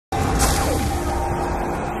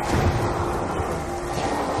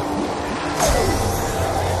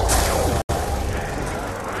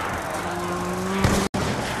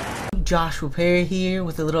Joshua Perry here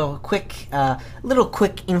with a little quick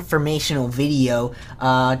informational video.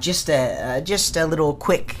 Just a little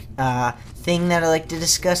quick thing that I like to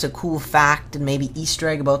discuss, a cool fact and maybe Easter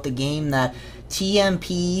egg about the game, that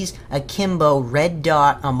TMP's Akimbo Red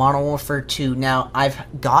Dot on Modern Warfare 2. Now, I've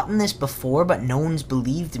gotten this before, but no one's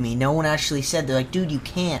believed me. No one actually said. They're like, dude, you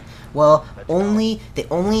can't. Well, the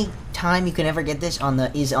only time you can ever get this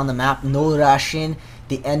is on the map No Russian,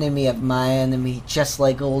 the enemy of my enemy, just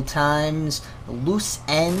like old times, loose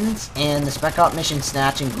ends, and the Spec Op mission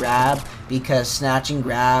Snatch and Grab, because Snatch and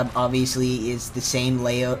Grab obviously is the same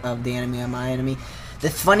layout of the enemy of my enemy.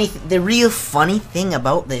 The real funny thing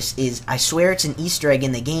about this is, I swear it's an Easter egg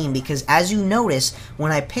in the game, because as you notice,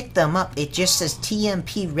 when I pick them up, it just says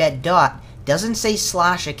TMP Red Dot, doesn't say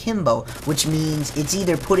 /Akimbo, which means it's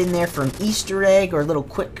either put in there for an Easter egg or a little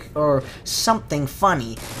quick or something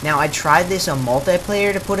funny. Now, I tried this on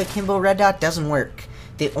multiplayer to put Akimbo Red Dot, doesn't work.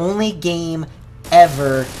 The only game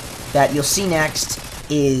ever that you'll see next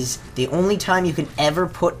is the only time you can ever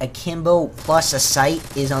put Akimbo plus a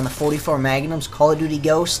sight is on the 44 Magnums Call of Duty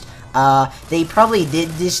Ghost. They probably did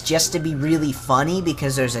this just to be really funny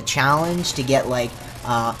because there's a challenge to get like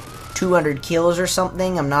 200 kills or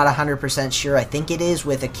something. I'm not 100% sure. I think it is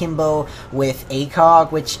with Akimbo with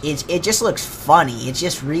ACOG, which it just looks funny. It's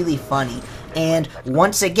just really funny. And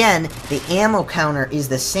once again, the ammo counter is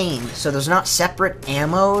the same, so there's not separate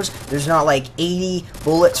ammos. There's not like 80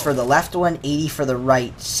 bullets for the left one, 80 for the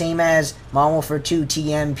right. Same as Modern Warfare 2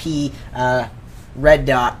 TMP Red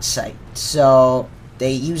Dot sight. So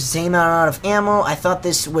they use the same amount of ammo. I thought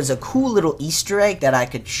this was a cool little Easter egg that I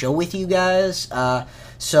could show with you guys.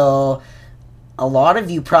 So a lot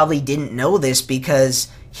of you probably didn't know this, because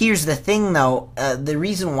here's the thing though, the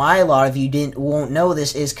reason why a lot of you won't know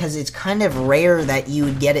this is because it's kind of rare that you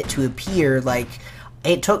would get it to appear. Like,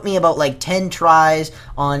 it took me about like 10 tries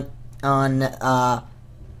I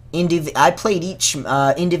played each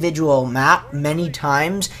individual map many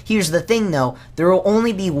times. Here's the thing though, there will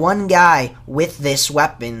only be one guy with this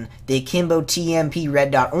weapon, the Akimbo TMP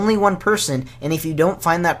Red Dot, only one person, and if you don't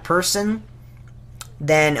find that person,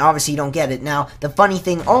 then obviously you don't get it. Now, the funny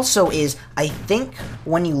thing also is, I think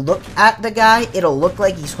when you look at the guy, it'll look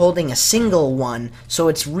like he's holding a single one, so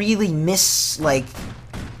it's really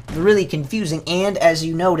really confusing. And as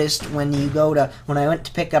you noticed, when I went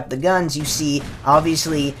to pick up the guns, you see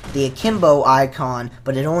obviously the Akimbo icon,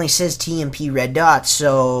 but it only says TMP Red Dot.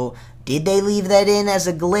 So did they leave that in as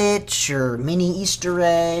a glitch or mini Easter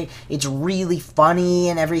egg? It's really funny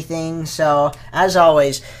and everything. So as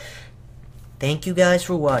always, thank you guys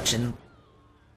for watching.